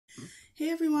Hey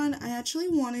everyone, I actually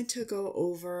wanted to go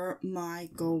over my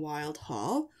Go Wild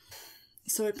haul.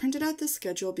 So I printed out this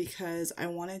schedule because I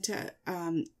wanted to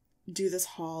do this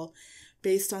haul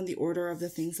based on the order of the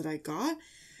things that I got.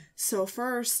 So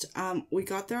first, we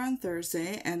got there on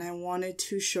Thursday and I wanted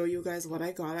to show you guys what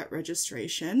I got at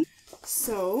registration.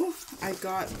 So I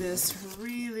got this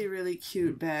really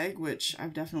cute bag, which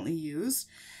I've definitely used.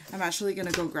 I'm actually going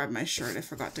to go grab my shirt. I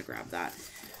forgot to grab that.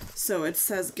 So it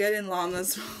says, "Get in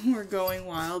llamas, we're going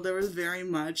wild." There was very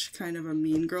much kind of a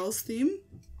Mean Girls theme.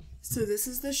 So this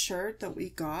is the shirt that we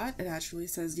got. It actually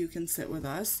says, "You can sit with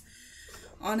us."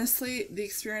 Honestly, the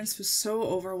experience was so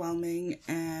overwhelming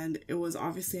and it was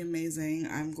obviously amazing.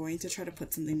 I'm going to try to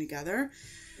put something together.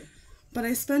 But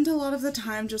I spent a lot of the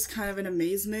time just kind of in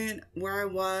amazement where I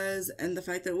was and the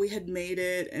fact that we had made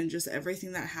it and just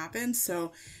everything that happened.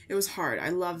 So it was hard. I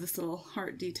love this little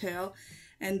heart detail.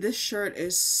 And this shirt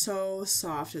is so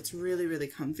soft. It's really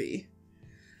comfy.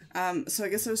 So I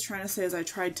guess I was trying to say is I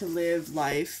tried to live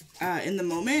life in the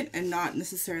moment and not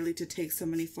necessarily to take so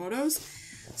many photos.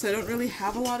 So I don't really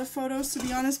have a lot of photos, to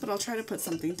be honest, but I'll try to put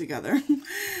something together.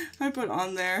 I put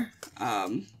on there,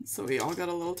 so we all got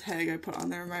a little tag I put on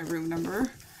there, my room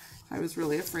number. I was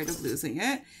really afraid of losing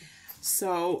it.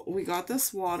 So we got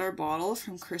this water bottle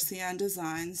from Christian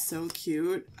Designs, so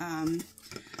cute.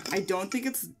 I don't think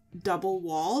it's double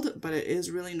walled, but it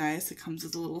is really nice. It comes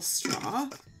with a little straw.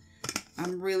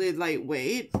 Really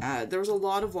lightweight. There was a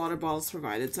lot of water bottles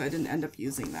provided, so I didn't end up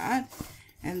using that.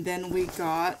 And then we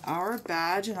got our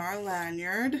badge and our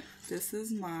lanyard. This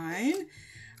is mine.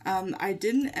 I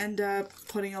didn't end up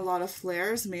putting a lot of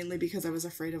flares, mainly because I was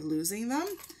afraid of losing them.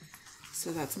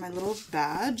 So that's my little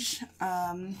badge.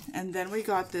 And then we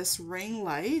got this ring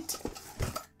light.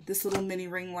 This little mini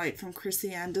ring light from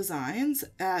Christian Designs.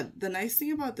 The nice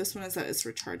thing about this one is that it's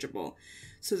rechargeable.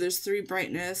 So there's 3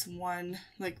 brightness, one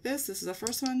like this. This is the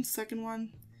first one, second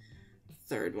one,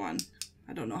 third one.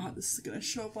 I don't know how this is going to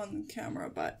show up on the camera,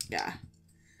 but yeah.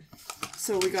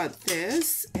 So we got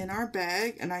this in our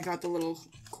bag, and I got the little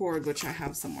cord, which I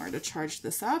have somewhere to charge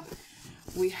this up.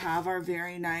 We have our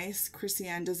very nice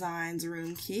Christian Designs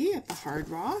room key at the Hard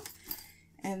Rock.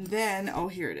 And then, oh,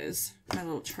 here it is, my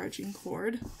little charging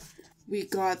cord. We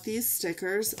got these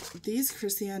stickers. These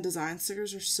Christian Design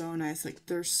stickers are so nice. Like,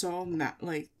 they're so matte.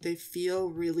 Like, they feel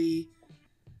really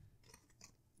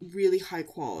high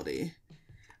quality.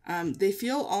 They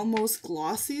feel almost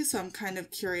glossy, so I'm kind of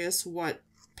curious what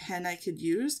pen I could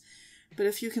use. But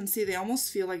if you can see, they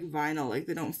almost feel like vinyl. Like,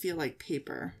 they don't feel like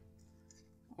paper.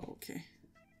 Okay.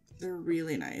 They're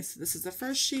really nice. This is the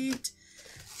first sheet.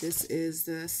 This is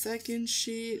the second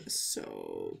sheet.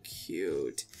 So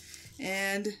cute.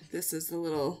 And this is the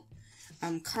little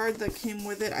card that came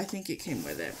with it. I think it came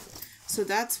with it. So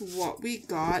that's what we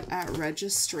got at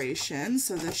registration.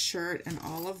 So the shirt and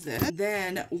all of this.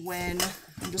 Then when,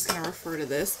 I'm just going to refer to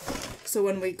this. So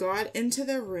when we got into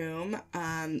the room,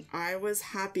 I was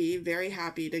happy, very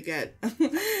happy to get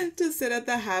to sit at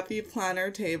the Happy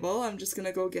Planner table. I'm just going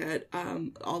to go get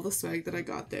all the swag that I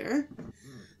got there.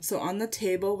 So on the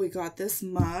table, we got this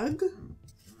mug,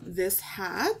 this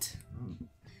hat,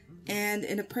 and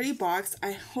in a pretty box.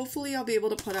 Hopefully I'll be able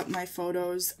to put up my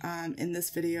photos in this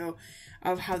video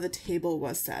of how the table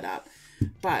was set up.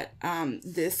 But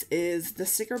this is the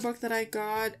sticker book that I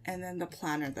got and then the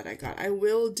planner that I got. I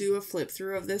will do a flip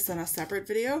through of this in a separate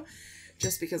video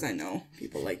just because I know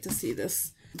people like to see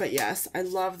this. But yes, I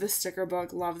love this sticker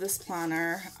book, love this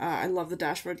planner. I love the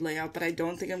dashboard layout, but I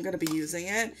don't think I'm going to be using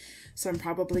it. So I'm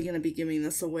probably going to be giving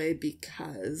this away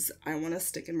because I want to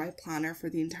stick in my planner for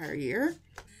the entire year.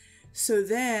 So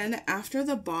then after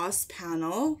the boss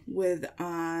panel with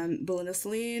Belinda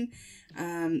Celine,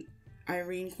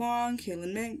 Irene Kwong,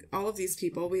 Kaylin Mink, all of these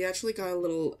people, we actually got a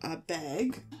little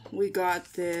bag. We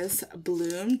got this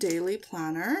Bloom Daily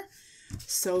Planner.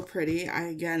 So pretty.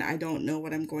 I don't know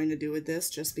what I'm going to do with this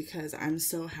just because I'm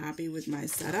so happy with my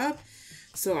setup.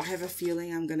 So I have a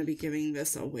feeling I'm going to be giving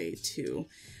this away too.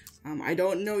 I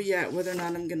don't know yet whether or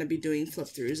not I'm going to be doing flip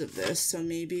throughs of this. So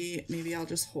maybe I'll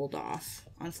just hold off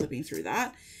on flipping through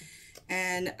that.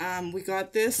 And we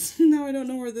got this. Now I don't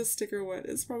know where this sticker went.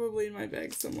 It's probably in my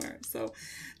bag somewhere. So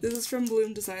this is from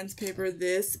Bloom Designs paper.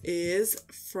 This is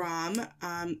from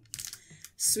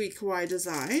Sweet Kawaii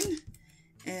Design.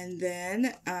 And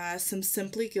then some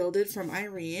Simply Gilded from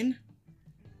Irene.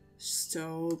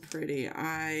 So pretty.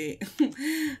 I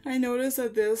noticed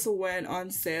that this went on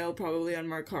sale probably on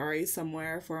Mercari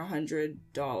somewhere for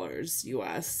 $100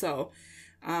 US. So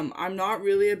I'm not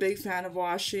really a big fan of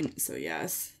washi. So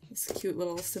yes, this cute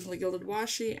little Simply Gilded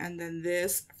washi. And then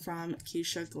this from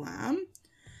Keisha Glam.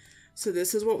 So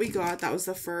this is what we got. That was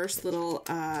the first little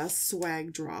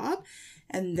swag drop.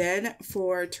 And then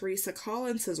for Teresa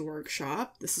Collins's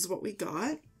workshop, this is what we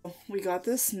got. We got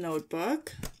this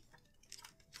notebook.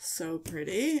 So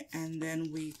pretty. And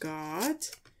then we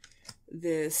got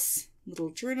this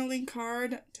little journaling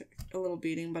card. Took a little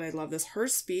beating, but I love this. Her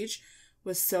speech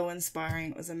was so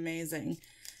inspiring. It was amazing.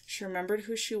 She remembered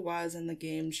who she was and the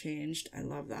game changed. I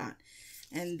love that.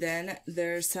 And then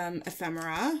there's some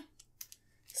ephemera.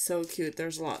 So cute.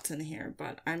 There's lots in here,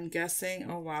 but I'm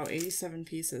guessing, oh wow, 87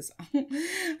 pieces.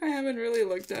 I haven't really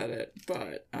looked at it,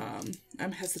 but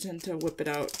I'm hesitant to whip it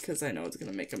out because I know it's going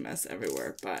to make a mess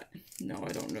everywhere, but no,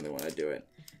 I don't really want to do it.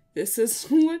 This is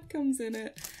what comes in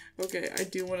it. Okay, I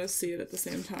do want to see it at the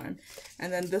same time.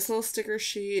 And then this little sticker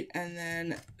sheet, and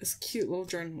then this cute little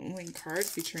journaling card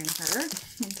featuring her.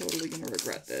 I'm totally going to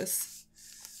regret this.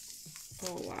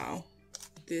 Oh wow.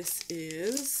 This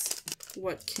is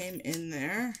what came in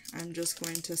there. I'm just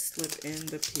going to slip in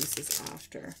the pieces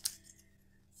after.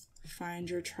 Find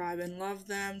your tribe and love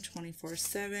them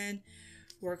 24/7.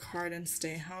 Work hard and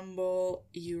stay humble.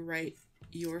 You write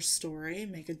your story,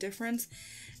 make a difference.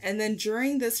 And then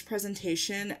during this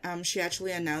presentation, she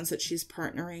actually announced that she's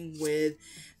partnering with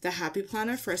the Happy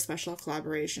Planner for a special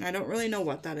collaboration. I don't really know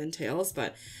what that entails,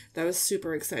 but that was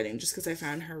super exciting just because I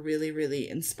found her really, really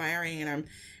inspiring.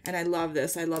 And I love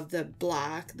this. I love the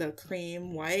black, the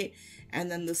cream, white, and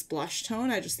then this blush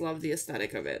tone. I just love the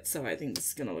aesthetic of it. So I think this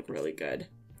is going to look really good.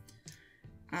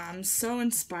 So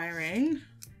inspiring.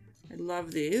 I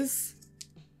love these.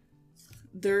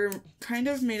 They're kind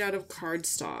of made out of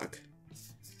cardstock.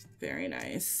 Very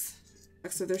nice.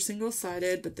 So they're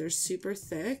single-sided, but they're super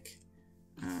thick.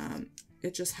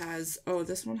 It just has, oh,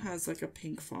 this one has like a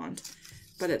pink font,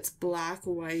 but it's black,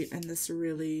 white, and this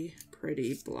really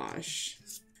pretty blush.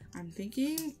 I'm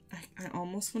thinking I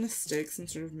almost want to stick some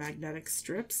sort of magnetic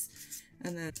strips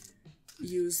and then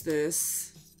use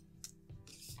this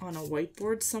on a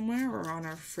whiteboard somewhere or on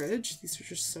our fridge. These are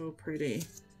just so pretty.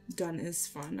 Done is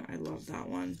fun. I love that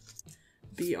one.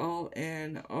 Be all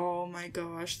in. Oh my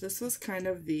gosh. This was kind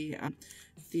of the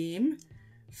theme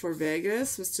for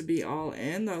Vegas, was to be all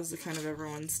in. That was the kind of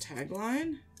everyone's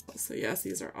tagline. So yes,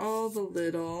 these are all the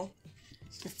little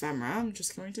ephemera. I'm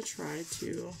just going to try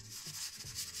to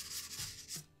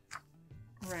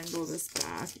wrangle this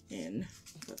back in.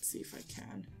 Let's see if I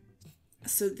can.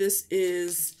 So this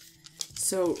is,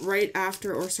 so right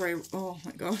after, or sorry, oh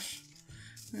my gosh,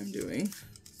 I'm doing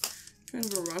kind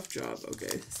of a rough job.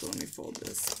 Okay, so let me fold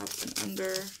this up and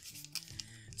under.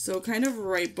 So kind of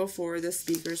right before the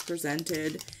speakers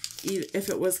presented, if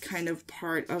it was kind of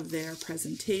part of their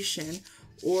presentation,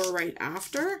 or right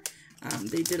after,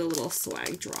 they did a little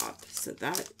swag drop. So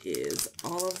that is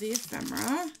all of the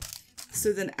ephemera.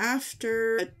 So then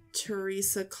after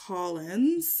Teresa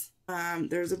Collins,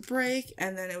 there's a break,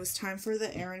 and then it was time for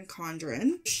the Erin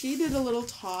Condren. She did a little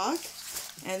talk,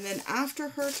 and then after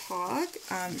her talk,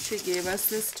 she gave us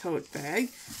this tote bag.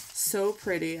 So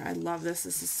pretty. I love this.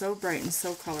 This is so bright and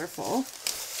so colorful.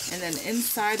 And then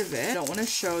inside of it, I don't want to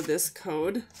show this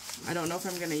code. I don't know if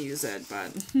I'm going to use it,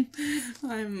 but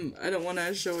I don't want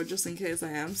to show it just in case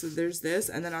I am. So there's this,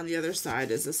 and then on the other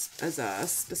side is a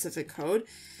specific code.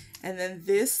 And then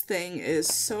this thing is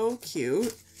so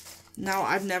cute. Now,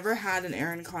 I've never had an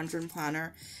Erin Condren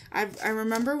planner. I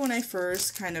remember when I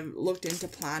first kind of looked into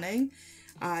planning,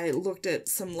 I looked at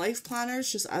some life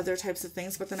planners, just other types of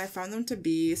things, but then I found them to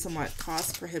be somewhat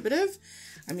cost prohibitive.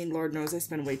 I mean, Lord knows I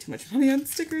spend way too much money on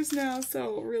stickers now,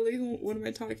 so really, what am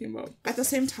I talking about? At the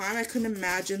same time, I couldn't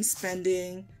imagine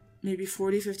spending maybe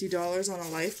 $40, $50 on a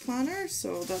life planner,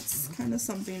 so that's kind of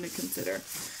something to consider.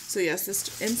 So yes,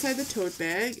 this inside the tote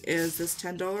bag is this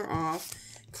 $10 off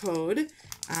code,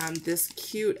 this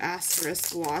cute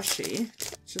asterisk washi,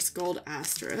 just gold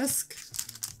asterisk,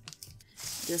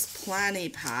 this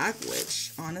planny pack,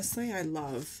 which honestly I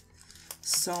love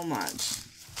so much.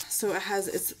 So it has,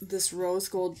 it's this rose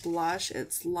gold blush,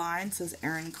 it's lined, says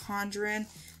Erin Condren,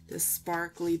 this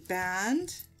sparkly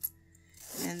band,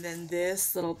 and then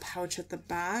this little pouch at the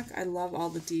back. I love all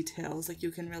the details. Like,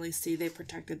 you can really see they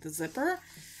protected the zipper.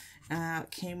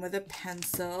 Came with a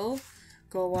pencil.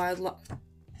 Go Wild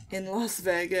in Las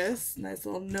Vegas. Nice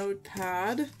little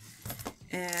notepad.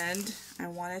 And I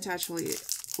wanted to actually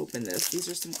open this. These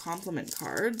are some compliment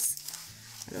cards.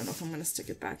 I don't know if I'm going to stick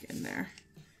it back in there.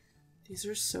 These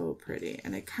are so pretty.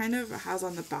 And it kind of has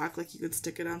on the back like you could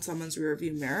stick it on someone's rear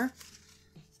view mirror.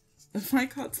 If I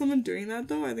caught someone doing that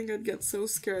though, I think I'd get so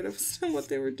scared of what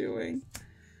they were doing.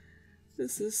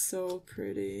 This is so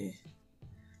pretty.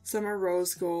 Some are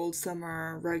rose gold, some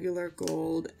are regular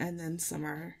gold, and then some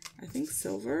are, I think,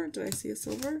 silver. Did I see a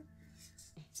silver?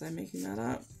 Was I making that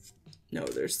up? No,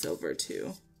 there's silver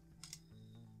too.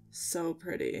 So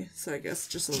pretty. So I guess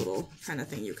just a little kind of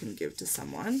thing you can give to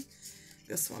someone.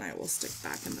 This one I will stick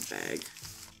back in the bag.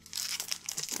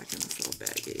 Back in this little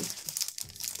baggie.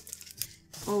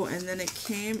 Oh, and then it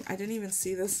came, I didn't even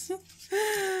see this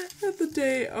at the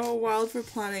day. Oh, wild for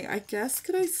planning. I guess,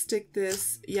 could I stick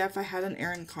this? Yeah, if I had an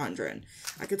Erin Condren,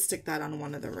 I could stick that on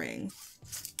one of the rings.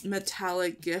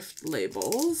 Metallic gift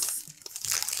labels.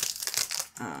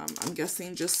 I'm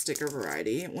guessing just sticker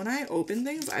variety. When I open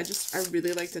things, I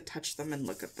really like to touch them and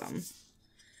look at them.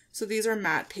 So these are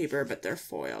matte paper, but they're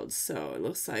foiled. So it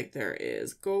looks like there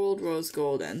is gold, rose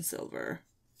gold, and silver.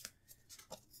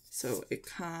 So it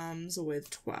comes with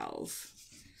 12.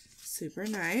 Super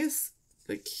nice.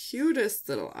 The cutest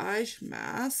little eye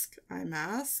mask.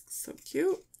 So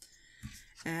cute.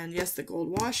 And yes, the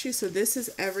gold washi. So this is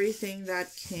everything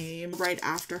that came right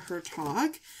after her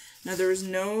talk. Now there was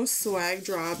no swag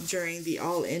drop during the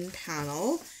all-in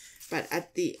panel, but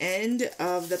at the end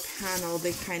of the panel,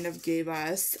 they kind of gave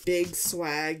us big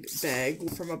swag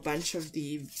bag from a bunch of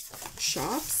the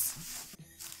shops.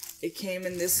 It came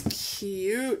in this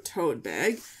cute tote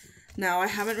bag. Now I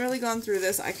haven't really gone through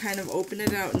this. I kind of opened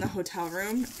it out in the hotel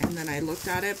room and then I looked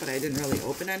at it, but I didn't really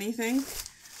open anything.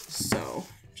 So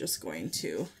just going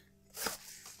to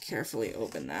carefully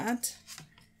open that.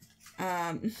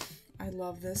 I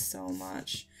love this so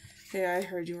much. Hey, I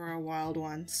heard you were a wild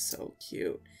one. So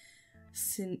cute.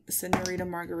 Senorita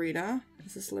Margarita.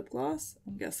 Is this lip gloss?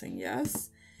 I'm guessing yes.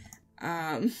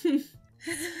 The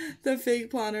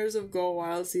Fake Planners of Go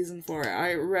Wild Season 4.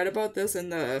 I read about this in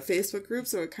the Facebook group,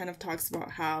 so it kind of talks about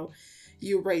how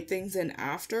you write things in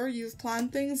after you've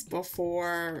planned things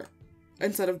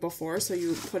instead of before, so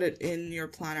you put it in your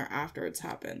planner after it's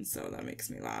happened, so that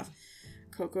makes me laugh.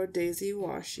 Cocoa Daisy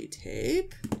washi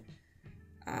tape.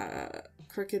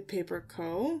 Cricket Paper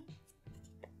Co.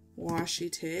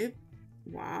 Washi tape.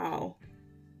 Wow.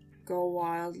 Go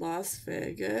Wild Las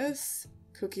Vegas.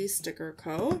 Cookie Sticker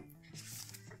Co.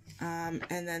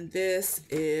 And then this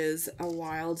is a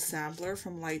wild sampler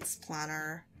from Lights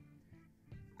Planner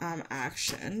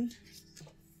Action.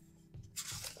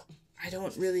 I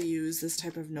don't really use this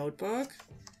type of notebook.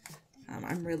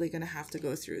 I'm really going to have to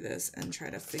go through this and try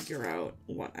to figure out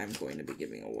what I'm going to be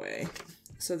giving away.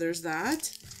 So there's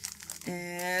that.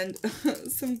 And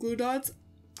some glue dots.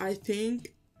 I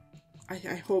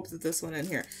hope that this one in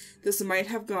here. This might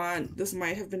have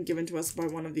been given to us by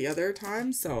one of the other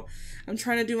times. So I'm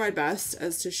trying to do my best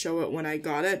as to show it when I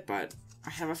got it, but I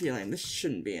have a feeling this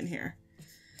shouldn't be in here.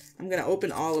 I'm going to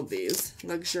open all of these.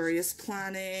 Luxurious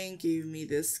Planning gave me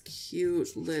this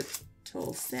cute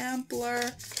little sampler.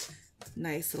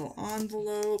 Nice little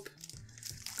envelope.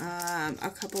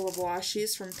 A couple of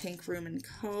washies from Pink Room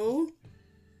 & Co.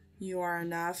 You Are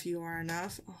Enough, You Are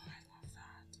Enough. Oh, I love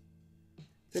that.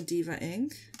 The Diva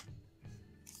ink.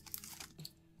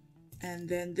 And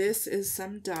then this is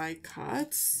some die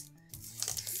cuts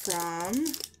from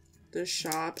the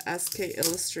shop SK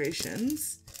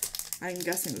Illustrations. I'm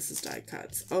guessing this is die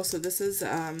cuts. Oh, so this is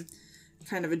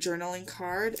kind of a journaling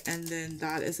card, and then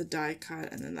that is a die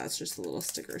cut, and then that's just a little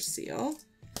sticker seal.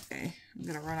 Okay, I'm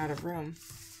gonna run out of room.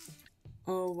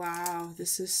 Oh wow,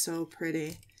 this is so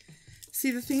pretty.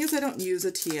 See, the thing is I don't use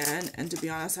a TN, and to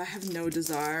be honest, I have no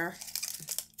desire.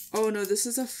 Oh no, this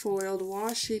is a foiled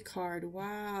washi card.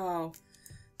 Wow,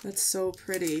 that's so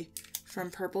pretty. From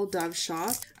Purple Dove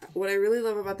Shop. What I really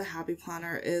love about the Happy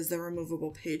Planner is the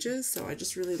removable pages, so I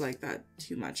just really like that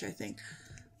too much, I think.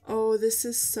 Oh, this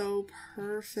is so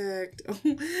perfect. Oh,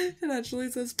 it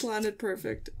actually says Planet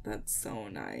Perfect. That's so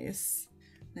nice.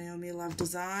 Naomi Love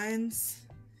Designs.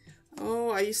 Oh,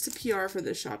 I used to PR for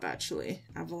this shop actually.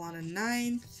 Avalon and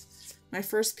 9th. My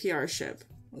first PR ship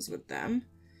was with them.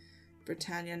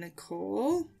 Britannia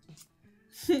Nicole.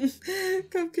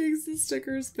 Cupcakes and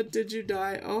stickers, but did you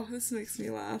die? Oh, this makes me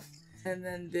laugh. And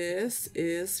then this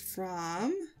is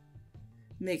from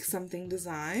Make Something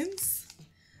Designs.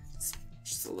 It's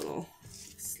just a little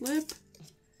slip.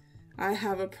 I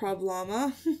Have a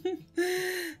Problema.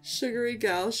 Sugary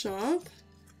Gal Shop.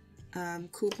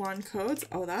 Coupon codes.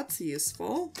 Oh, that's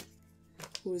useful.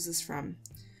 Who is this from?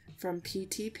 From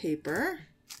PT Paper.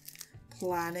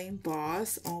 Planning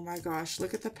Boss. Oh my gosh,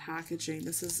 look at the packaging.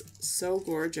 This is so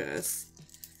gorgeous.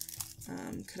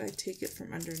 Could I take it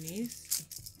from underneath?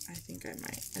 I think I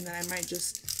might. And then I might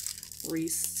just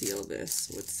reseal this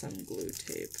with some glue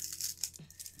tape.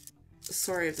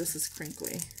 Sorry if this is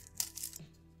crinkly.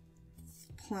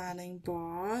 Planning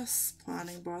Boss.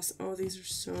 Planning Boss. Oh, these are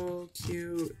so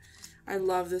cute. I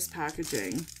love this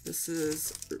packaging.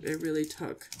 It really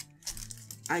took,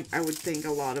 I would think,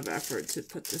 a lot of effort to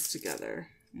put this together.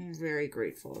 I'm very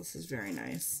grateful. This is very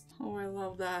nice. Oh, I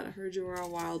love that. I heard you were a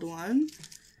wild one.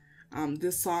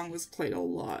 This song was played a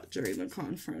lot during the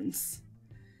conference.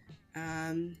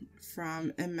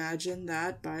 From Imagine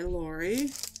That by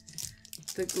Lori.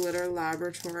 The Glitter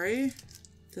Laboratory.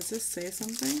 Does this say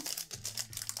something?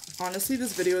 Honestly,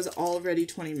 this video is already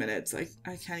 20 minutes. I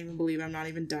can't even believe I'm not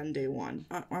even done day one.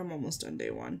 I'm almost done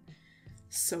day one.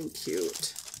 So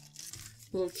cute.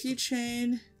 Little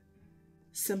keychain.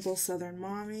 Simple Southern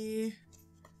Mommy.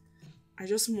 I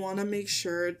just want to make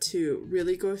sure to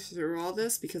really go through all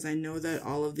this because I know that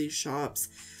all of these shops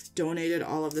donated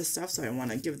all of this stuff, so I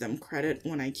want to give them credit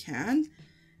when I can.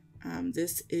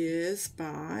 This is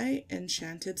by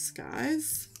Enchanted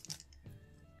Skies.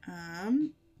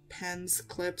 Pens,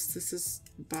 clips. This is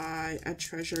by A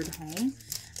Treasured Home.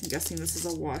 I'm guessing this is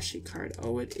a washi card.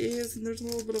 Oh, it is, and there's a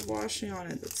little bit of washi on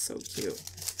it. That's so cute.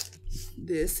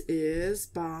 This is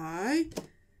by,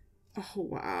 oh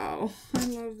wow, I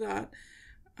love that.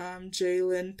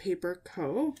 Jalen Paper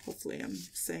Co. Hopefully I'm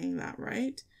saying that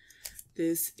right.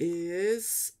 This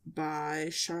is by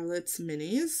Charlotte's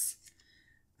Minis.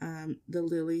 The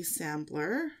Lily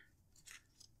Sampler.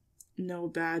 No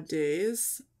Bad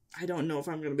Days. I don't know if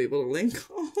I'm going to be able to link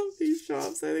all of these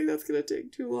shops. I think that's going to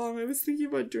take too long. I was thinking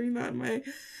about doing that in my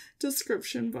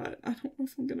description, but I don't know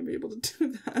if I'm going to be able to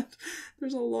do that.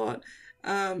 There's a lot.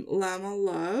 Llama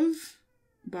Love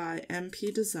by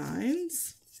MP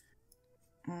Designs.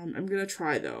 I'm going to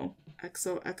try though.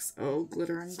 XOXO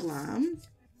Glitter and Glam.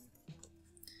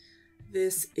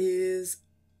 This is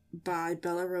by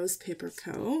Bella Rose Paper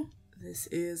Co. This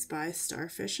is by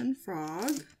Starfish and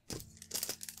Frog.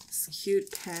 This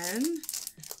cute pen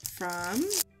from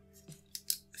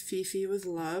Fifi with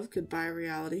Love. Goodbye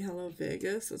Reality, Hello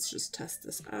Vegas. Let's just test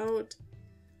this out.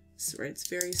 This writes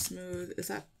very smooth. Is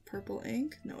that purple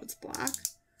ink? No, it's black.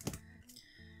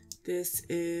 This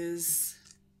is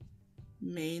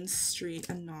Main Street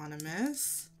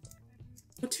Anonymous.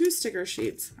 Oh, 2 sticker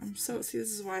sheets. See,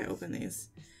 this is why I open these.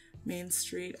 Main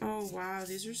Street. Oh, wow.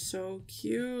 These are so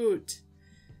cute.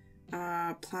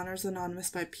 Planners Anonymous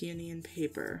by Peony and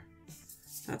Paper.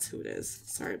 That's who it is.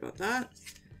 Sorry about that.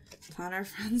 Planner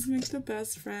Friends Make the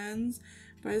Best Friends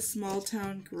by Small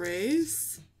Town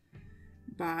Grace.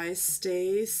 By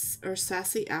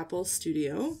Sassy Apple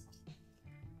Studio.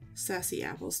 Sassy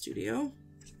Apple Studio.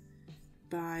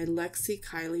 By Lexi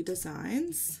Kylie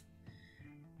Designs.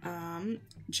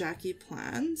 Jackie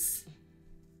Plans.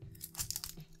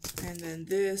 And then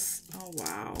this, oh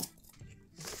wow,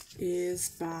 is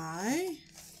by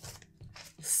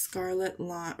Scarlet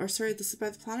Lawn, or sorry, this is by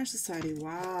the Planner Society.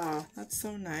 Wow, that's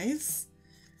so nice.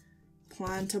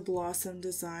 Plan to Blossom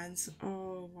Designs.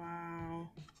 Oh wow,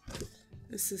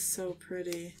 this is so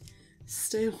pretty.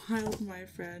 Stay Wild, My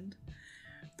Friend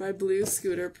by Blue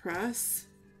Scooter Press.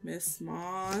 Miss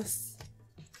Moss.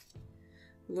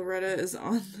 Loretta is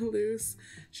on the loose.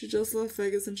 She just left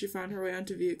Vegas and she found her way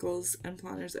onto vehicles and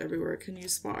planners everywhere. Can you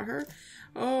spot her?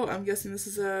 Oh, I'm guessing this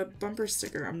is a bumper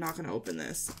sticker. I'm not going to open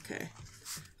this. Okay. I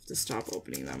have to stop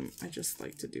opening them. I just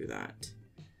like to do that.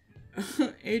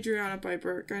 Adriana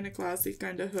Piper. Kind of classy,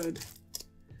 kind of hood.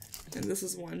 And this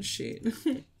is one sheet.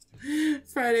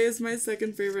 Friday is my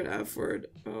second favorite F word.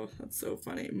 Oh, that's so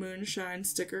funny. Moonshine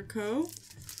Sticker Co.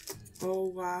 Oh,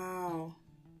 wow.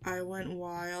 I went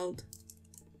wild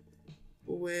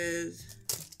with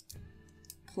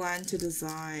Plan to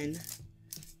Design.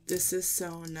 This is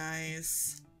so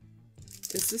nice.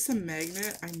 Is this a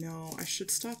magnet? I know. I should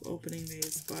stop opening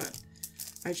these, but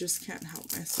I just can't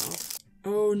help myself.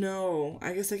 Oh no.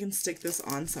 I guess I can stick this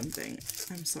on something.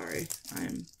 I'm sorry. I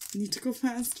need to go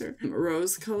faster.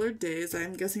 Rose Colored Days.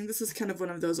 I'm guessing this is kind of one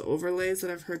of those overlays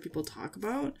that I've heard people talk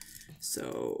about.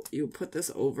 So you put this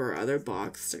over other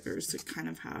box stickers to kind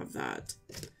of have that.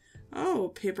 Oh,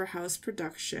 Paper House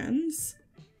Productions.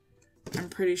 I'm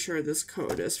pretty sure this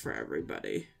code is for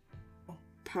everybody.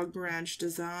 Pug Ranch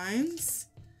Designs.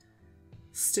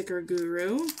 Sticker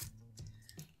Guru.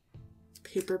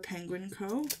 Paper Penguin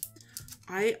Co.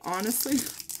 I honestly,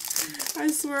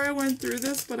 I swear I went through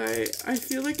this, but I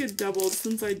feel like it doubled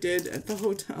since I did at the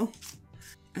hotel.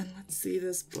 And let's see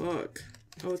this book.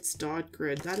 Oh, it's Dot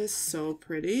Grid. That is so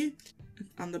pretty.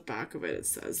 On the back of it, it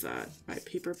says that by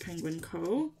Paper Penguin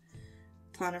Co.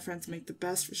 Planner Friends Make the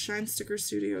Best for Shine Sticker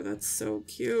Studio. That's so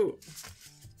cute.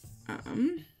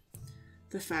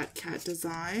 The Fat Cat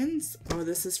Designs. Oh,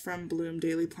 this is from Bloom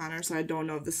Daily Planner, so I don't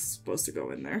know if this is supposed to go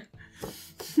in there.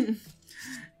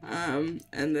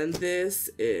 And then this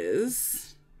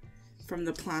is from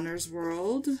the Planner's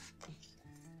World,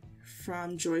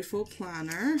 from Joyful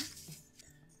Planner,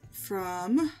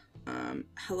 from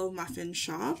Hello Muffin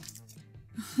Shop,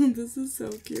 This is so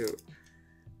cute.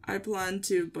 I plan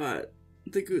to, but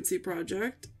the Gucci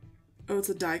project. Oh, it's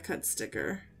a die cut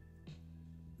sticker.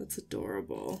 That's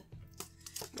adorable.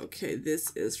 Okay,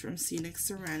 this is from Scenic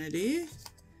Serenity.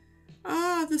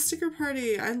 Ah, the sticker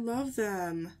party. I love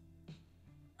them.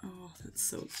 Oh, that's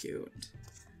so cute.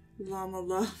 Llama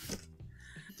Love.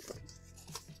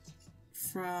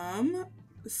 From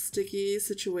Sticky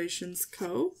Situations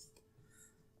Co.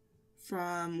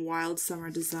 From Wild Summer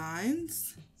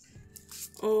Designs.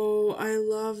 Oh, I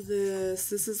love this.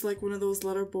 This is like one of those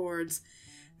letter boards.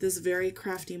 This Very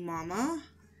Crafty Mama.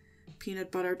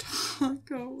 Peanut Butter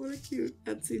Taco. What a cute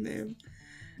Etsy name.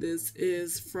 This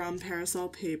is from Parasol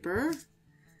Paper.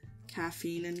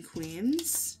 Caffeine and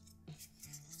Queens.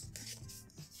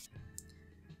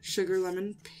 Sugar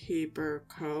Lemon Paper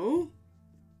Co.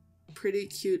 Pretty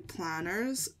Cute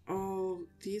Planners. Oh,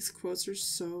 these quotes are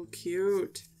so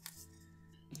cute.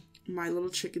 My Little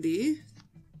Chickadee.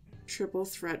 Triple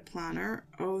Threat Planner.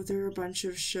 Oh, there are a bunch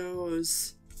of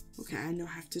shows. Okay, I know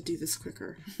I have to do this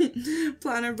quicker.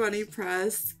 Planner Bunny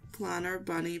Press. Planner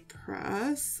Bunny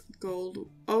Press. Gold.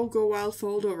 Oh, Go Wild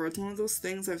Fold Over. It's one of those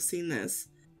things. I've seen this.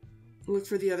 Look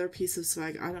for the other piece of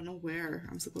swag. I don't know where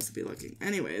I'm supposed to be looking.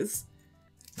 Anyways.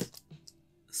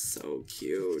 So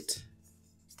cute.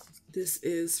 This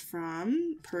is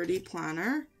from Purdy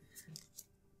Planner.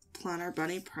 Planner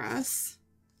Bunny Press.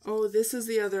 Oh, this is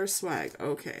the other swag.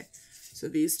 Okay. So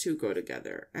these two go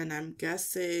together. And I'm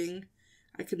guessing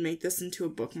I could make this into a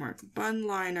bookmark. Bun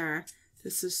liner.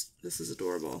 This is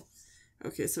adorable.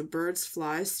 Okay, so Birds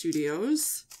Fly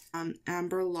Studios.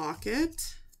 Amber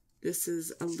Locket. This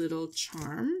is a little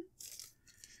charm.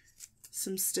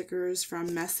 Some stickers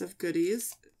from Mess of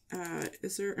Goodies.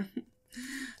 Is there...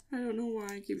 I don't know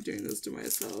why I keep doing this to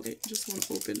myself. I just want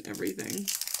to open everything.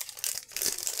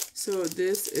 So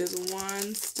this is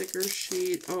one sticker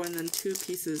sheet. Oh, and then 2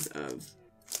 pieces of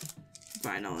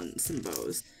vinyl and some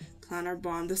bows. Planner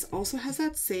Bond. This also has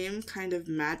that same kind of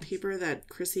matte paper that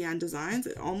Chrissy Ann designs.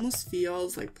 It almost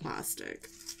feels like plastic.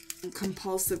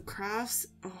 Compulsive Crafts.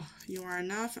 Oh, You Are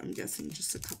Enough. I'm guessing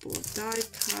just a couple of die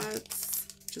cuts.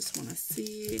 Just want to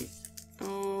see.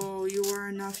 Oh, You Are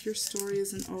Enough. Your story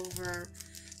isn't over.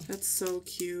 That's so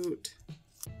cute.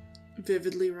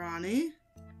 Vividly Ronnie.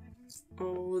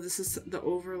 Oh, this is the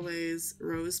overlays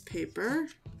rose paper.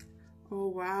 Oh,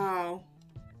 wow.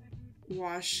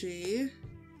 Washi.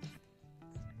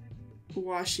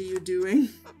 Washi You Doing?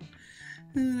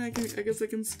 And then I guess I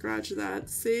can scratch that.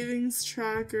 Savings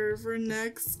tracker for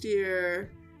next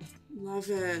year. Love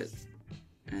it.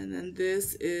 And then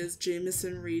this is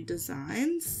Jameson Reed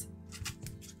Designs.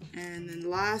 And then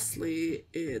lastly,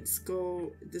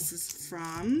 this is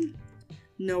from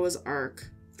Noah's Ark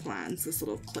Plans, this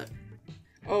little clip.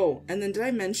 Oh, and then did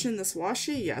I mention this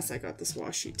washi? Yes, I got this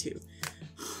washi too.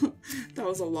 That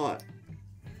was a lot.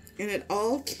 And it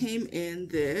all came in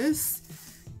this.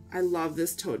 I love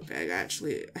this tote bag. I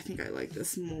think I like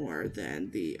this more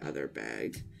than the other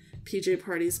bag. PJ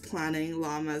Parties Planning,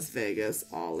 Llamas Vegas,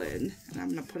 all in. And I'm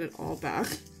gonna put it all back.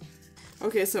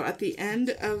 Okay, so at the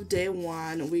end of day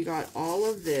 1, we got all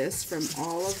of this from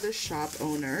all of the shop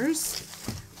owners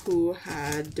who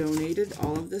had donated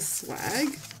all of this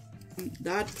swag.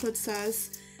 That puts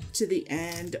us to the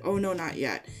end. Oh no, not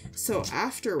yet. So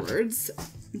afterwards,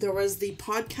 there was the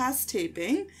podcast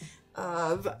taping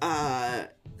of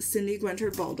Cindy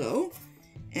Gwentard Baldo,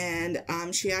 and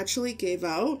she actually gave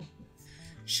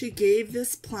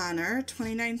this planner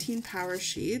 2019 power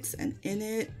sheets, and in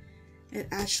it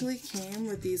actually came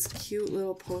with these cute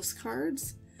little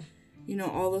postcards. You know,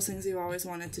 all those things you always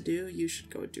wanted to do, you should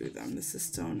go do them. This is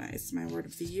so nice. My word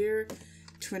of the year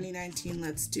 2019,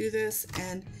 let's do this.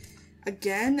 And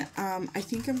again, I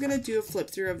think I'm gonna do a flip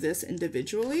through of this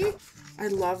individually. I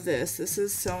love this. This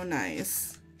is so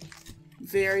nice.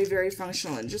 Very, very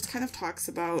functional. And just kind of talks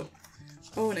about,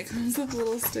 oh, and it comes with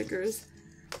little stickers.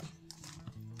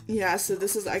 Yeah, so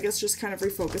this is, I guess, just kind of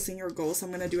refocusing your goals. So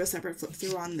I'm going to do a separate flip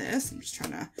through on this. I'm just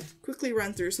trying to quickly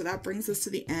run through. So that brings us to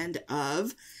the end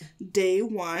of day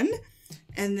 1.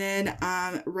 And then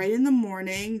right in the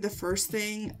morning, the first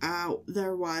thing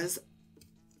there was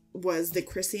the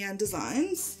Chrissy Ann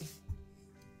Designs.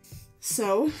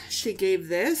 So she gave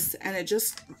this, and it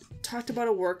just talked about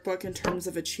a workbook in terms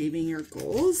of achieving your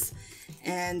goals.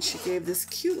 And she gave this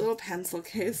cute little pencil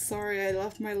case. Sorry, I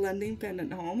left my lending pen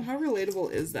at home. How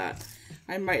relatable is that?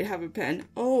 I might have a pen.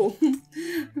 Oh,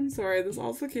 I'm sorry. This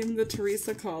also came to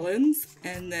Teresa Collins.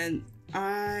 And then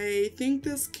I think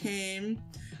this came,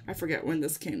 I forget when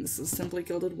this came. This is Simply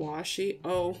Gilded Washi.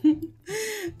 Oh,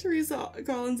 Teresa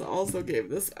Collins also gave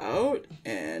this out.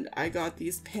 And I got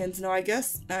these pins. No, I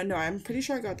guess, no, I'm pretty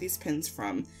sure I got these pins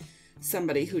from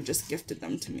somebody who just gifted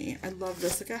them to me. I love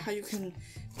this. Look at how you can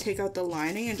take out the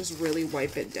lining and just really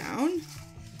wipe it down.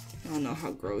 I don't know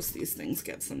how gross these things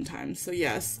get sometimes. So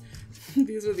yes,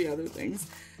 these are the other things.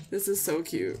 This is so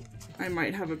cute. I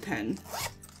might have a pen.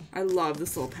 I love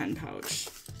this little pen pouch.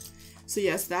 So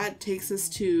yes, that takes us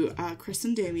to Chris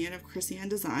and Damien of Chrissy Ann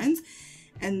Designs.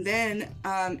 And then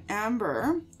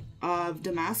Amber of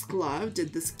Damask Love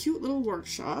did this cute little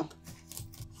workshop.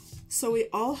 So we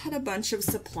all had a bunch of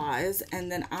supplies,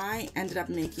 and then I ended up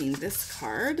making this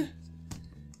card.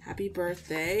 Happy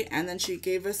birthday. And then she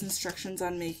gave us instructions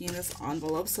on making this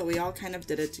envelope, so we all kind of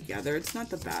did it together. It's not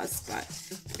the best, but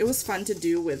it was fun to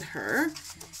do with her.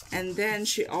 And then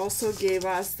she also gave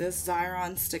us this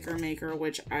Xyron sticker maker,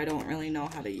 which I don't really know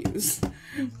how to use,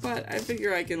 but I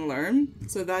figure I can learn.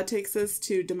 So that takes us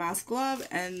to Damask Love.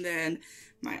 And then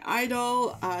my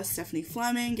idol, Stephanie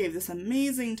Fleming, gave this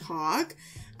amazing talk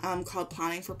called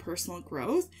Planning for Personal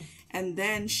Growth. And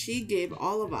then she gave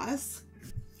all of us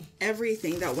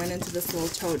everything that went into this little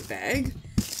tote bag.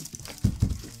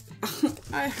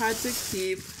 I had to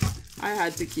keep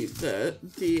the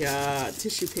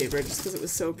tissue paper just because it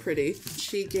was so pretty.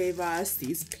 She gave us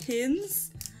these pins,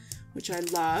 which I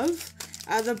love.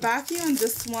 The backing on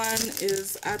this one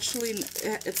is actually,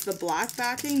 it's the black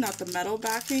backing, not the metal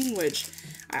backing, which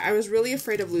I was really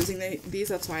afraid of losing these.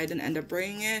 That's why I didn't end up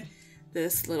bringing it.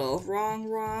 This little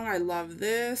wrong, I love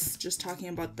this. Just talking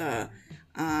about the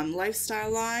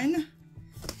lifestyle line.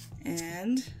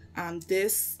 And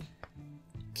this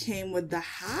came with the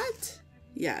hat.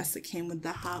 Yes, it came with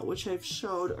the hat, which I've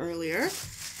showed earlier.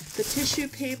 The tissue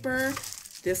paper,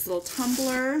 this little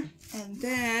tumbler, and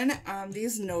then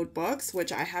these notebooks,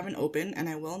 which I haven't opened and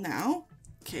I will now.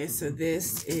 Okay, so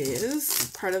this is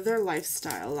part of their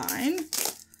lifestyle line.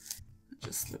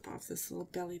 Just slip off this little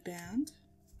belly band.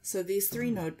 So these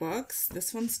 3 notebooks,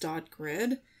 this one's dot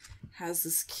grid, has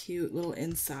this cute little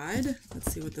inside.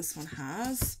 Let's see what this one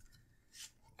has.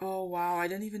 Oh wow, I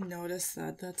didn't even notice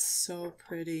that. That's so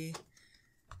pretty.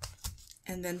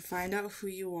 And then find out who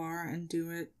you are and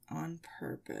do it on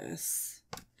purpose.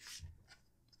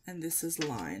 And this is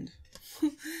lined.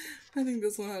 I think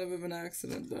this one had a bit of an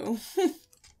accident though.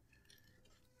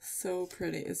 So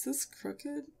pretty. Is this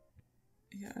crooked?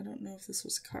 Yeah, I don't know if this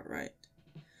was cut right.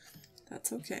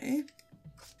 That's okay.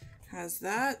 Has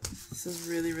that. This is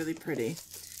really, really pretty.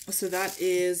 So that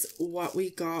is what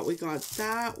we got. We got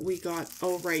that. We got,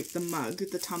 oh right, the mug,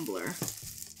 the tumbler.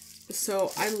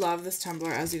 So I love this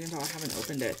tumbler. As you can tell, I haven't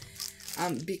opened it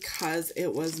because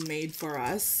it was made for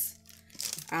us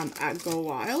at Go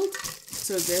Wild.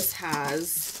 So this has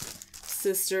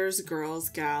sisters, girls,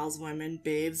 gals, women,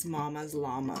 babes, mamas,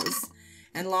 llamas.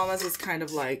 And llamas is kind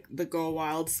of like the Go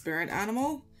Wild spirit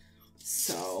animal.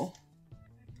 So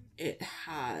it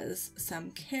has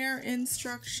some care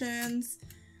instructions.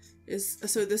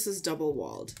 So this is double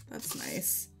walled. That's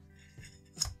nice.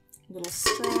 Little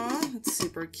straw. It's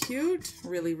super cute.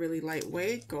 Really, really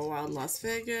lightweight. Go Wild Las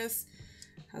Vegas.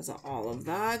 Has all of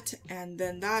that. And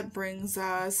then that brings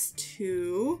us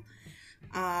to,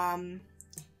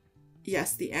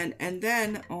 yes, the end. And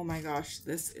then, oh my gosh,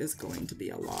 this is going to be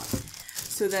a lot.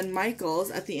 So then Michaels,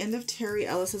 at the end of Terry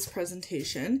Ellis's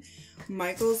presentation,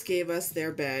 Michaels gave us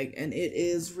their bag, and it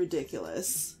is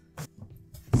ridiculous.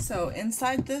 So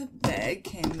inside the bag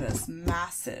came this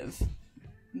massive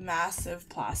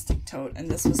plastic tote,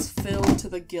 and this was filled to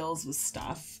the gills with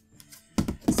stuff.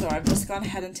 So I've just gone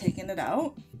ahead and taken it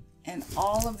out, and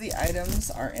all of the items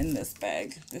are in this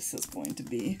bag. This is going to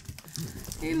be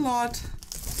a lot.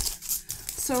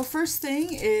 So first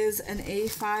thing is an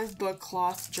A5 book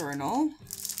cloth journal.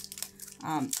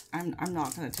 I'm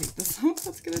not going to take this out.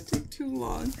 That's going to take too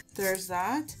long. There's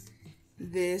that.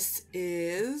 This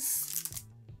is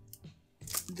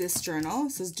this journal.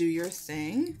 It says do your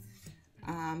thing.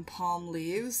 Palm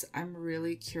leaves. I'm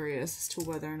really curious as to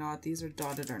whether or not these are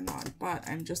dotted or not, but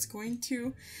I'm just going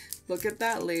to look at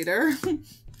that later.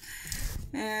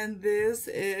 And this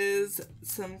is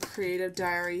some Creative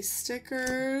Diary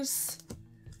stickers.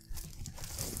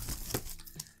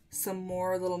 Some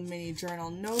more little mini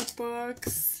journal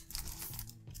notebooks.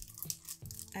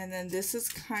 And then this is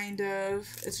kind of,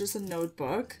 it's just a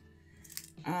notebook.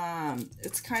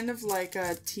 It's kind of like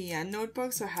a TN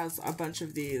notebook, so it has a bunch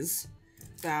of these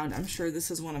bound. I'm sure this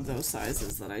is one of those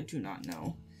sizes that I do not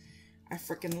know. I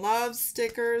freaking love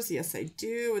stickers. Yes, I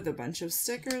do, with a bunch of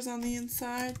stickers on the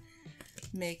inside.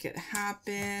 Make it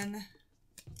happen.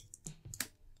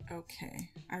 Okay,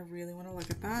 I really want to look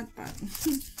at that, but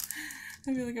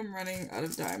I feel like I'm running out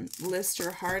of time. List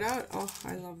your heart out. Oh,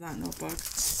 I love that notebook.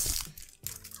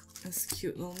 This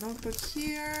cute little notebook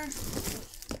here.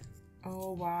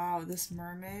 Oh wow, this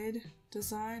mermaid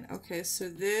design. Okay, so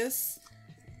this,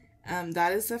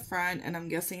 that is the front, and I'm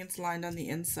guessing it's lined on the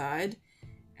inside.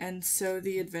 And so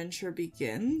the adventure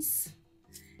begins,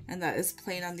 and that is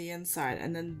plain on the inside.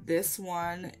 And then this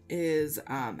one is,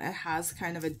 it has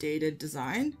kind of a dated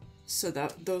design. So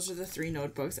those are the 3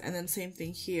 notebooks. And then same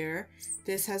thing here.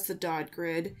 This has the dot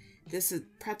grid. This is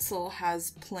Pretzel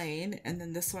has plain, and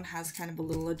then this one has kind of a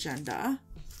little agenda.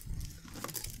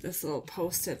 This little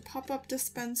post-it pop-up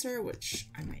dispenser, which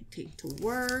I might take to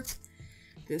work.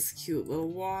 This cute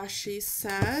little washi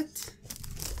set.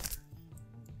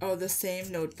 Oh, the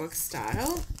same notebook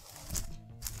style.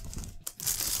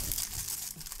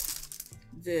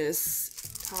 This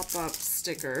pop-up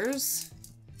stickers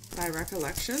by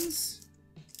Recollections.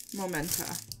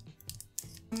 Momenta.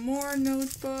 More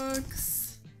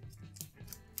notebooks.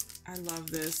 I love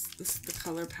this. The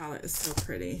color palette is so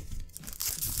pretty.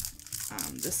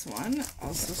 This one,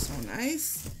 also so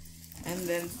nice. And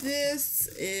then this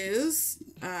is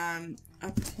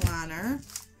a planner,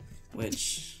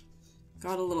 which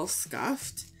got a little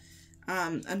scuffed.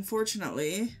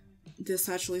 Unfortunately, this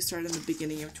actually started in the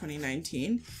beginning of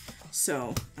 2019,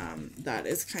 so that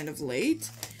is kind of late.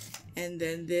 And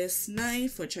then this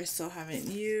knife, which I still haven't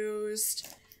used.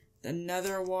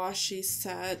 Another washi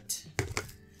set.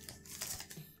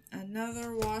 Another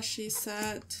washi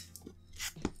set.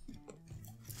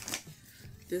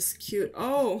 This cute,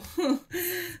 oh,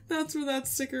 that's where that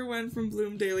sticker went from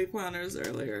Bloom Daily Planners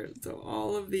earlier. So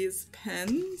all of these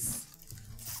pens,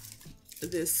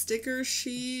 this sticker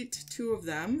sheet, 2 of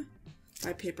them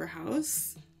by Paper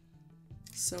House.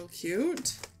 So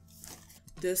cute.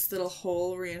 This little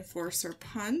hole reinforcer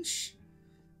punch,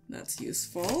 that's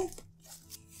useful.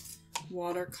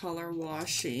 Watercolor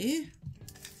washi.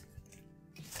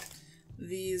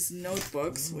 These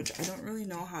notebooks, which I don't really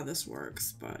know how this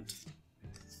works, but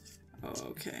oh,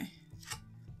 okay.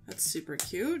 That's super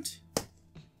cute.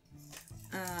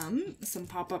 Some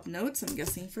pop-up notes, I'm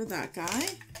guessing for that guy.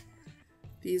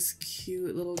 These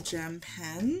cute little gem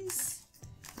pens.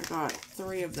 I got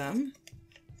 3 of them.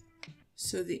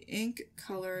 So the ink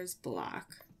color is black,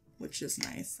 which is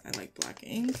nice. I like black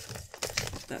ink.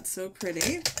 That's so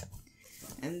pretty.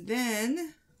 And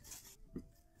then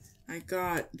I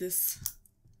got this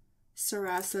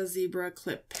Sarasa Zebra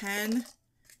Clip Pen.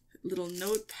 Little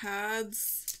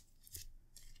notepads.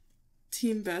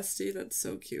 Team Bestie, that's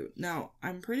so cute. Now,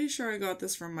 I'm pretty sure I got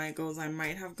this from Michaels. I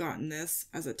might have gotten this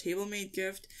as a TableMate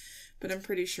gift, but I'm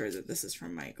pretty sure that this is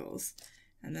from Michaels.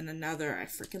 And then another, I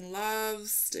freaking love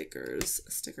stickers,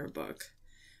 sticker book.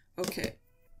 Okay,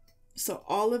 so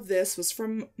all of this was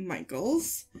from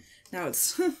Michaels. Now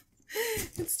it's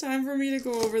it's time for me to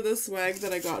go over the swag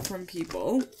that I got from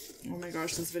people. Oh my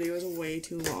gosh, this video is way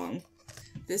too long.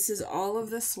 This is all of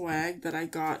the swag that I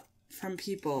got from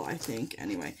people, I think,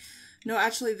 anyway. No,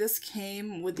 actually, this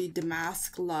came with the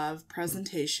Damask Love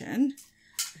presentation.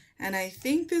 And I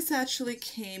think this actually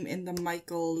came in the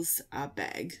Michaels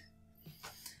bag.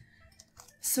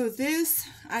 So this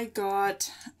I got,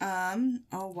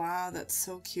 oh wow, that's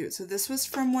so cute. So this was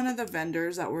from one of the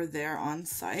vendors that were there on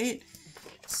site.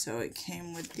 So it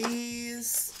came with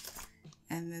these,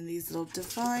 and then these little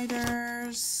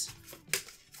dividers.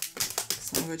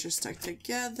 Some of which are stuck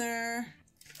together.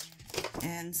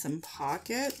 And some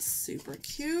pockets, super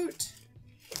cute.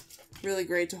 Really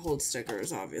great to hold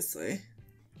stickers, obviously.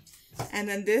 And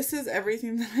then this is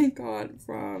everything that I got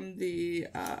from the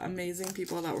amazing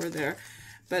people that were there.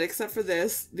 But except for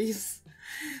this, these,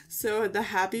 so the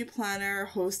Happy Planner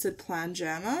hosted Plan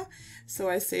Jamma. So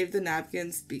I saved the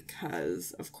napkins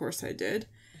because, of course I did.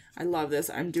 I love this.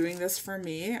 I'm doing this for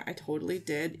me. I totally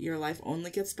did. Your life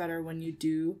only gets better when you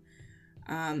do.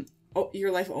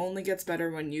 Your life only gets better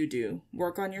when you do.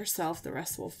 Work on yourself, the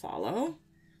rest will follow.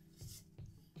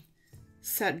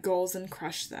 Set goals and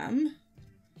crush them.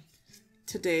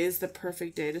 Today is the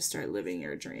perfect day to start living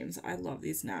your dreams. I love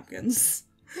these napkins.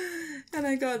 And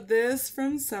I got this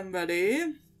from somebody.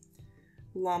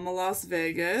 Llama Las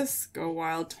Vegas, Go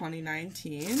Wild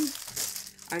 2019.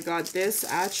 I got this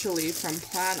actually from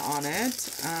Plan On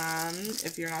It.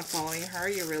 If you're not following her,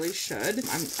 you really should.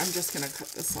 I'm just gonna cut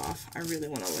this off. I really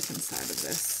want to look inside of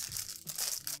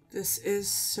this. This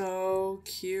is so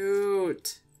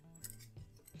cute.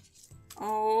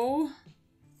 Oh,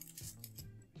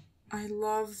 I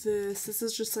love this. This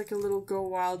is just like a little Go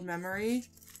Wild memory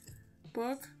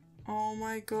book. Oh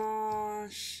my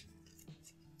gosh.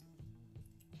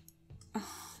 Oh,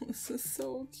 This is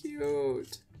so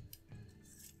cute.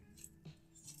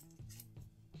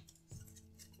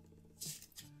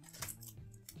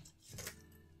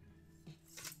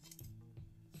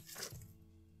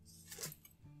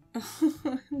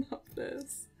 I love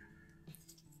this.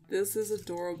 This is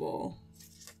adorable.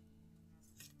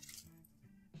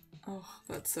 Oh,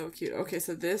 that's so cute. Okay,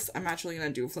 so this, I'm actually going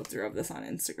to do a flip through of this on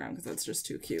Instagram because that's just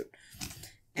too cute.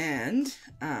 And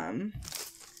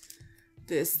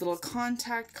this little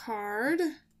contact card.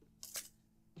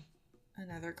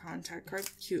 Another contact card.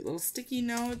 Cute little sticky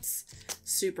notes.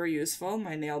 Super useful.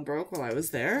 My nail broke while I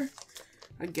was there.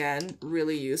 Again,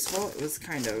 really useful. It was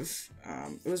kind of,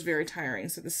 it was very tiring,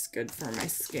 so this is good for my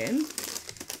skin.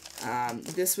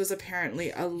 This was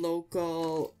apparently a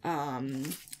local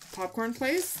popcorn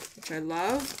place, which I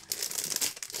love.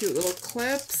 Cute little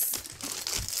clips.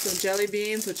 Some jelly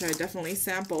beans, which I definitely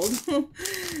sampled.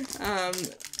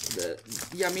 The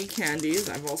yummy candies.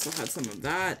 I've also had some of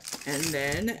that. And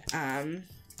then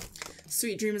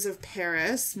Sweet Dreams of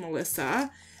Paris,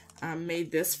 Melissa,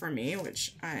 made this for me,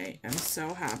 which I am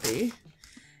so happy.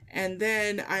 And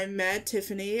then I met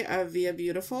Tiffany of Via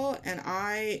Beautiful, and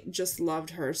I just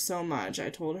loved her so much. I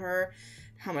told her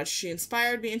how much she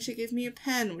inspired me, and she gave me a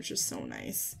pen, which is so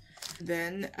nice.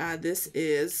 Then this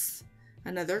is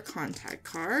another contact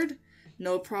card.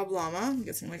 No problema. I'm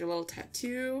guessing like a little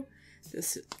tattoo.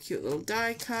 This cute little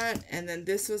die cut. And then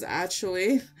this was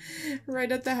actually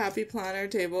right at the Happy Planner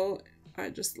table. I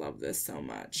just love this so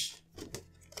much.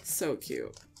 So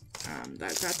cute.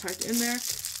 That got tucked in there.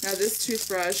 Now this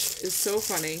toothbrush is so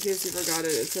funny. In case you forgot it,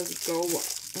 it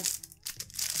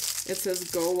says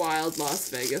Go Wild Las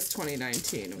Vegas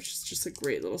 2019, which is just a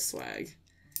great little swag.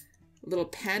 A little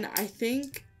pen. I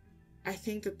think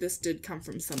that this did come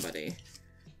from somebody.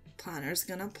 Planner's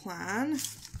gonna plan.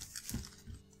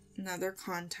 Another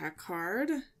contact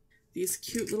card. These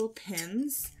cute little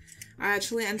pins. I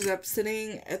actually ended up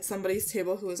sitting at somebody's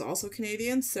table who was also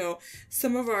Canadian, so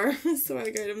some of our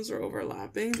swag items were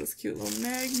overlapping. This cute little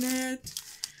magnet,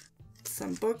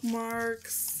 some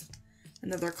bookmarks,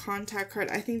 another contact card.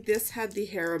 I think this had the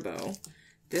Haribo.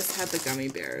 This had the gummy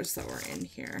bears that were in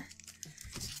here.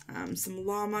 Some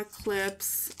llama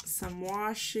clips, some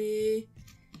washi,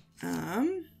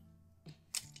 a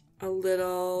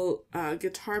little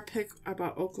guitar pick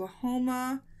about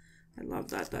Oklahoma. I love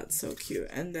that. That's so cute.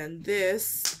 And then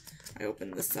this, I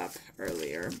opened this up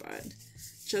earlier, but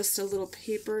just a little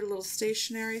paper, little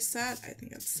stationery set. I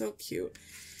think it's so cute.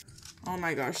 Oh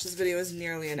my gosh, this video is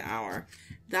nearly an hour.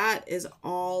 That is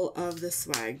all of the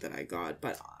swag that I got,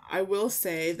 but I will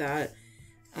say that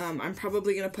I'm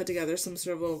probably going to put together some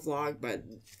sort of little vlog, but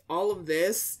all of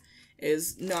this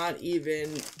is not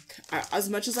even, as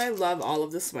much as I love all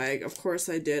of the swag, of course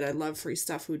I did. I love free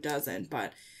stuff, who doesn't,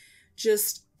 but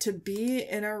just to be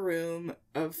in a room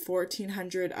of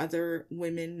 1,400 other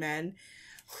women, men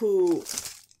who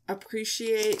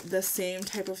appreciate the same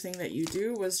type of thing that you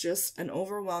do was just an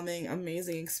overwhelming,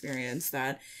 amazing experience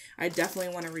that I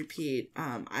definitely want to repeat.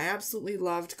 I absolutely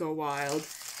loved Go Wild.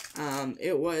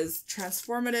 It was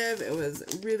transformative. It was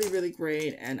really, really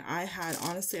great. And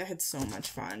honestly, I had so much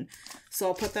fun. So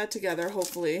I'll put that together,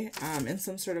 hopefully, in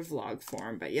some sort of vlog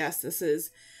form. But yes, this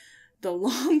is the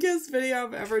longest video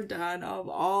I've ever done of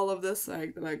all of the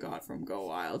swag that I got from Go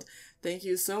Wild. Thank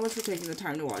you so much for taking the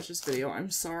time to watch this video. I'm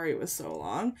sorry it was so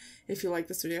long. If you like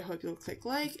this video, I hope you'll click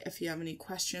like. If you have any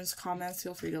questions, comments,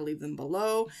 feel free to leave them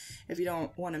below. If you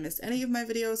don't want to miss any of my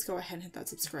videos, go ahead and hit that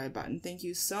subscribe button. Thank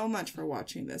you so much for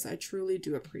watching this. I truly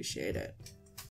do appreciate it.